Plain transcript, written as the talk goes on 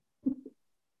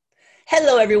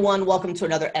Hello, everyone. Welcome to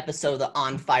another episode of the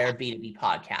On Fire B2B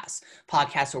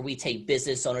podcast where we take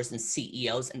business owners and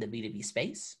CEOs in the B2B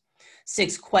space.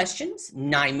 6 questions,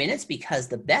 9 minutes, because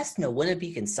the best know when to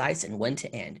be concise and when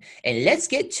to end. And let's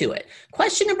get to it.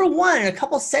 Question number 1, in a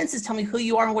couple sentences, tell me who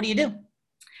you are and what do you do?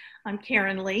 I'm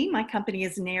Karen Lee. My company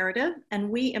is Narrative, and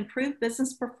we improve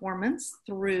business performance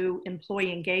through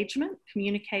employee engagement,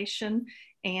 communication,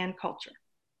 and culture.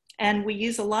 And we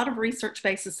use a lot of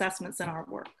research-based assessments in our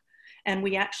work. And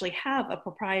we actually have a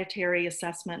proprietary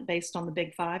assessment based on the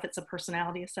Big Five. It's a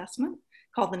personality assessment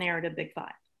called the Narrative Big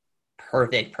Five.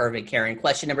 Perfect, Karen.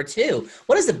 Question number 2,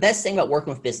 what is the best thing about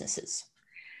working with businesses?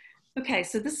 Okay,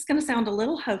 so this is going to sound a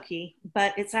little hokey,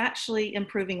 but it's actually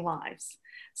improving lives.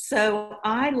 So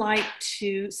I like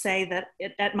to say that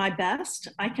at my best,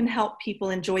 I can help people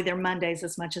enjoy their Mondays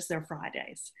as much as their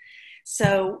Fridays.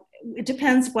 So it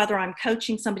depends whether I'm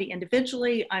coaching somebody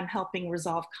individually, I'm helping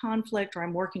resolve conflict, or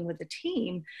I'm working with a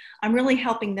team. I'm really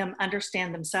helping them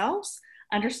understand themselves,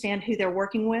 understand who they're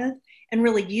working with, and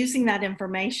really using that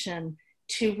information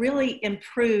to really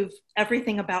improve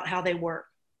everything about how they work.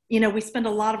 You know, we spend a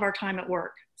lot of our time at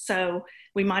work, so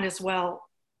we might as well,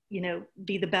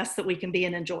 be the best that we can be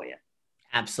and enjoy it.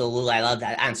 Absolutely. I love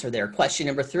that answer there. Question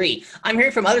number 3. I'm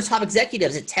hearing from other top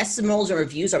executives that testimonials and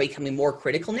reviews are becoming more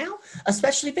critical now,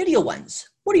 especially video ones.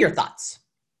 What are your thoughts?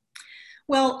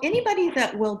 Well, anybody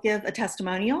that will give a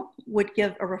testimonial would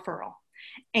give a referral.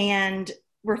 And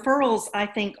referrals, I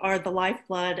think, are the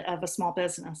lifeblood of a small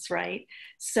business, right?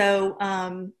 So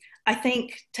I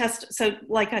think,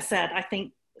 like I said, I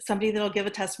think somebody that'll give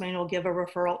a testimonial will give a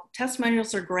referral.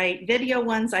 Testimonials are great. Video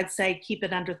ones, I'd say keep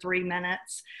it under 3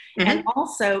 minutes. Mm-hmm. And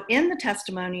also in the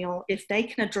testimonial, if they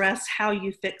can address how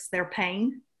you fix their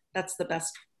pain, that's the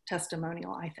best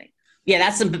testimonial, I think. Yeah,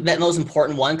 that's the most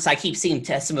important one, because I keep seeing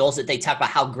testimonials that they talk about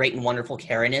how great and wonderful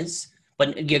Karen is.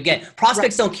 But again,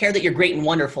 prospects don't care that you're great and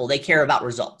wonderful. They care about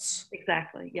results.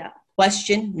 Exactly, yeah.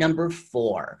 Question number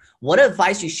 4. What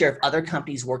advice do you share with other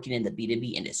companies working in the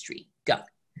B2B industry? Go.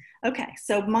 Okay,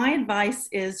 so my advice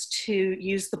is to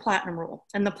use the Platinum Rule.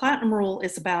 And the Platinum Rule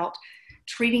is about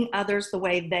treating others the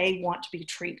way they want to be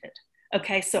treated.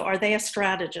 Okay, so are they a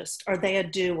strategist? Are they a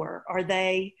doer? Are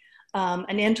they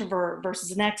an introvert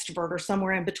versus an extrovert, or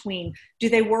somewhere in between? Do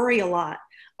they worry a lot?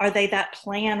 Are they that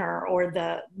planner or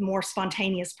the more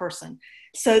spontaneous person?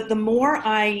 So the more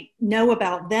I know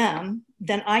about them,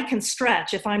 then I can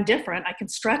stretch. If I'm different, I can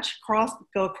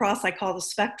go across, I call the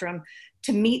spectrum,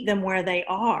 to meet them where they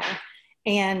are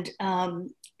and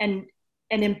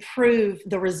improve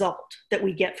the result that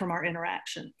we get from our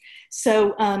interaction.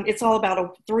 So it's all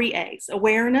about 3 A's: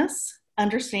 awareness,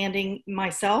 understanding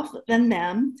myself and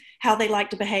them, how they like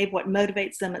to behave, what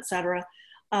motivates them, etc.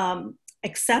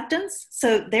 Acceptance.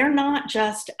 So they're not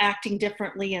just acting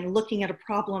differently and looking at a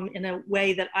problem in a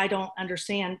way that I don't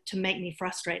understand to make me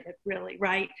frustrated, really,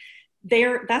 right?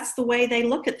 That's the way they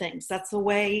look at things. That's the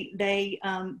way they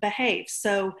behave.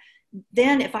 So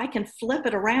then if I can flip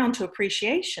it around to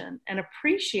appreciation and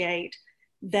appreciate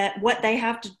that what they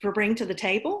have to bring to the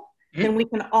table, then we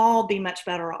can all be much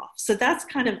better off. So that's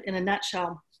kind of, in a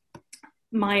nutshell,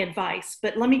 my advice.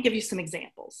 But let me give you some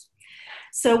examples.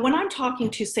 So when I'm talking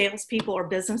to salespeople or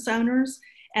business owners,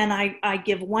 and I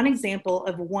give one example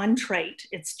of one trait,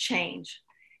 it's change.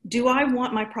 Do I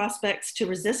want my prospects to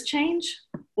resist change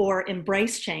or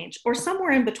embrace change, or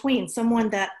somewhere in between, someone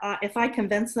that if I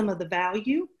convince them of the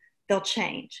value, they'll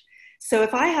change? So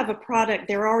if I have a product,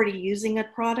 they're already using a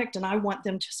product and I want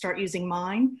them to start using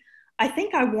mine, I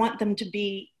think I want them to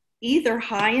be either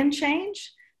high in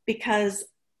change because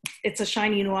it's a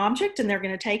shiny new object and they're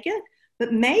going to take it,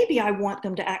 but maybe I want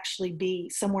them to actually be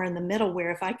somewhere in the middle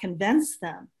where if I convince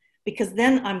them, because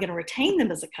then I'm going to retain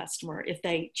them as a customer if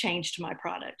they change to my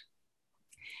product.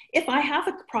 If I have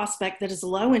a prospect that is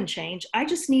low in change, I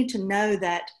just need to know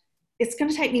that it's going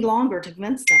to take me longer to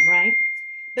convince them, right?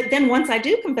 But then once I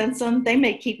do convince them, they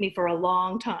may keep me for a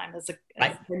long time as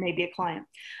they may be a client.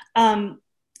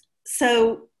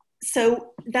 So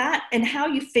that, and how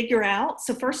you figure out,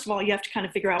 so first of all, you have to kind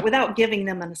of figure out, without giving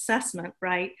them an assessment,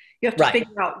 right? You have to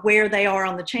figure out where they are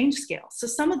on the change scale. So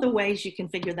some of the ways you can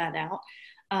figure that out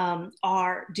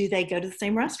are, do they go to the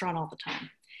same restaurant all the time?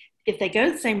 If they go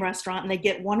to the same restaurant and they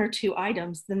get 1 or 2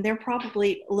 items, then they're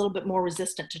probably a little bit more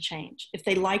resistant to change. If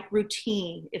they like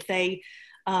routine, if they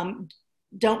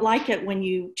don't like it when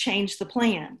you change the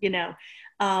plan,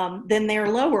 then they're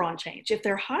lower on change. If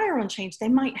they're higher on change, they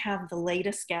might have the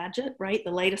latest gadget, right?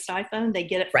 The latest iPhone, they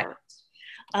get it first.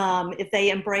 If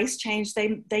they embrace change,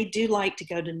 they do like to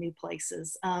go to new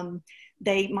places.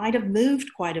 They might have moved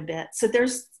quite a bit. So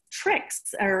there's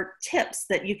tricks or tips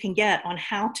that you can get on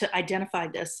how to identify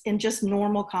this in just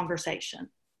normal conversation.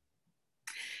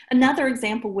 Another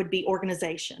example would be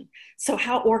organization. So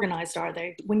how organized are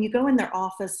they? When you go in their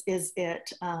office, is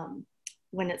it,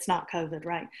 when it's not COVID,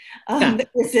 right?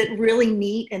 Is it really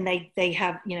neat and they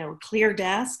have, a clear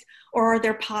desk, or are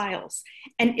there piles?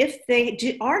 And if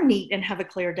they are neat and have a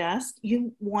clear desk,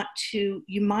 you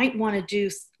might want to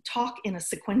talk in a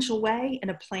sequential way, in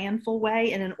a planful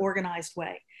way, in an organized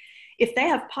way. If they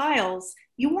have piles,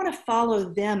 you want to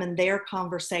follow them in their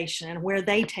conversation and where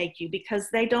they take you, because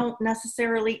they don't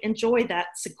necessarily enjoy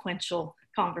that sequential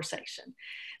conversation.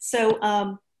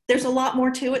 So there's a lot more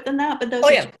to it than that, but those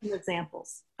are two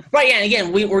examples. Right, yeah, and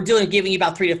again, we're giving you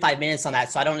about 3 to 5 minutes on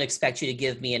that, so I don't expect you to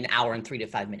give me an hour and 3 to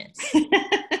 5 minutes.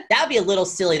 That would be a little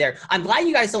silly there. I'm glad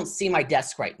you guys don't see my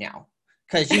desk right now,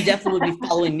 because you definitely would be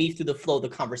following me through the flow of the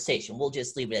conversation. We'll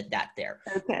just leave it at that there.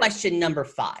 Okay. Question number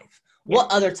 5.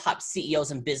 What other top CEOs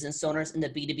and business owners in the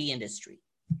B2B industry,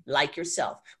 like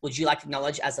yourself, would you like to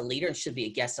acknowledge as a leader and should be a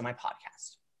guest on my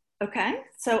podcast? Okay,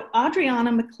 so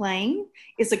Adriana McLean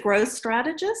is a growth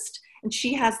strategist, and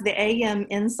she has the AM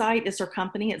Insight is her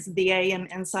company. It's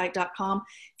theaminsight.com.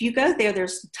 If you go there,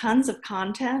 there's tons of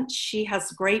content. She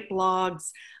has great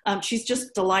blogs. She's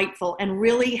just delightful and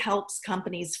really helps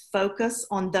companies focus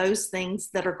on those things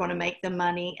that are going to make them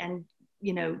money and,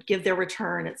 give their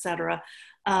return, et cetera.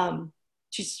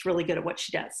 She's really good at what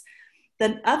she does.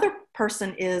 The other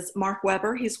person is Mark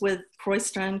Weber. He's with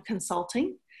Croystone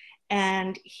Consulting.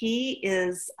 And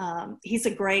he's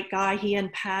a great guy. He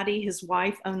and Patty, his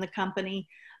wife, own the company.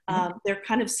 They're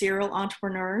kind of serial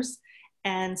entrepreneurs.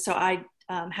 And so I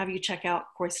have you check out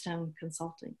Croystone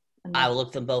Consulting. I will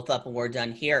look them both up when we're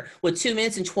done here. With 2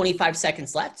 minutes and 25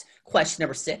 seconds left, question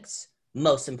number 6,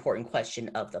 most important question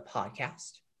of the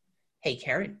podcast. Hey,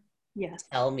 Karen. Yes.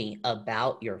 Tell me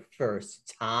about your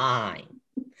first time.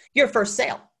 Your first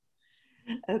sale.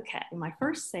 Okay, my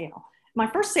first sale. My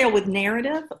first sale with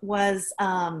Narrative was,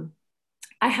 I'm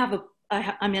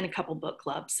in a couple book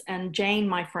clubs, and Jane,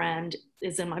 my friend,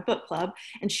 is in my book club,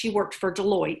 and she worked for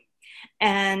Deloitte.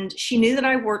 And she knew that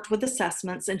I worked with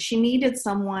assessments, and she needed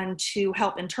someone to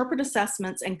help interpret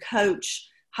assessments and coach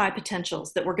high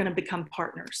potentials that were going to become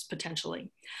partners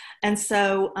potentially. And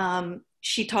so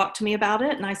she talked to me about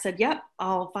it, and I said, yep,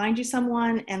 I'll find you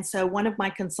someone. And so one of my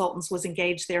consultants was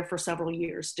engaged there for several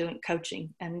years doing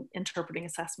coaching and interpreting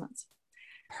assessments.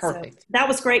 Perfect. So that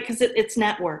was great because it's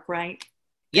network, right?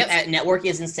 Yep, network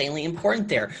is insanely important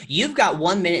there. You've got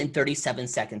 1 minute and 37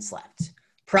 seconds left.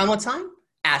 Promo time,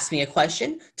 ask me a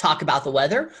question, talk about the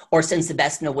weather, or since the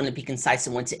best know when to be concise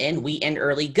and when to end, we end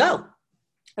early, go.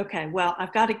 Okay, well,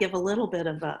 I've got to give a little bit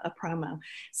of a promo.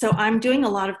 So I'm doing a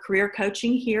lot of career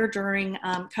coaching here during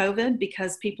COVID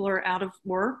because people are out of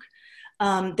work.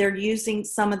 They're using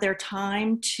some of their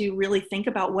time to really think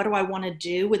about what do I want to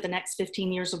do with the next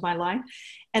 15 years of my life.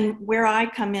 And where I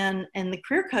come in and the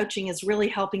career coaching is really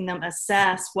helping them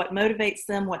assess what motivates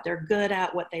them, what they're good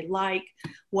at, what they like,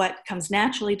 what comes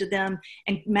naturally to them,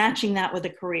 and matching that with a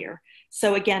career.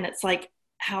 So again, it's like,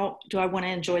 how do I want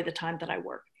to enjoy the time that I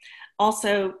work?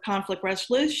 Also, conflict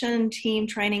resolution, team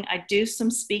training. I do some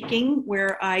speaking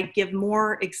where I give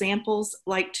more examples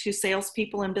like to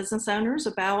salespeople and business owners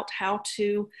about how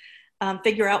to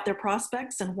figure out their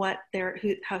prospects and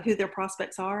who their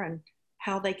prospects are and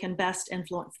how they can best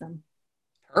influence them.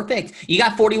 Perfect. You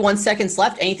got 41 seconds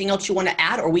left. Anything else you want to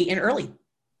add, or we end early?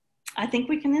 I think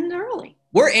we can end early.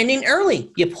 We're ending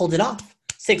early. You pulled it off.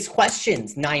 6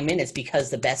 questions, 9 minutes,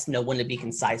 because the best know when to be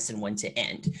concise and when to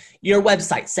end. Your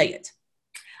website, say it.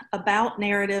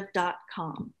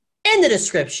 Aboutnarrative.com. In the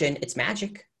description, it's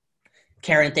magic.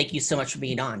 Karen, thank you so much for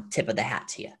being on. Tip of the hat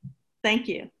to you. Thank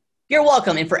you. You're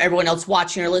welcome. And for everyone else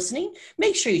watching or listening,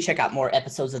 make sure you check out more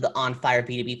episodes of the On Fire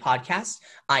B2B podcast.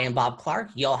 I am Bob Clark.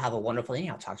 You all have a wonderful day.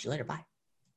 I'll talk to you later. Bye.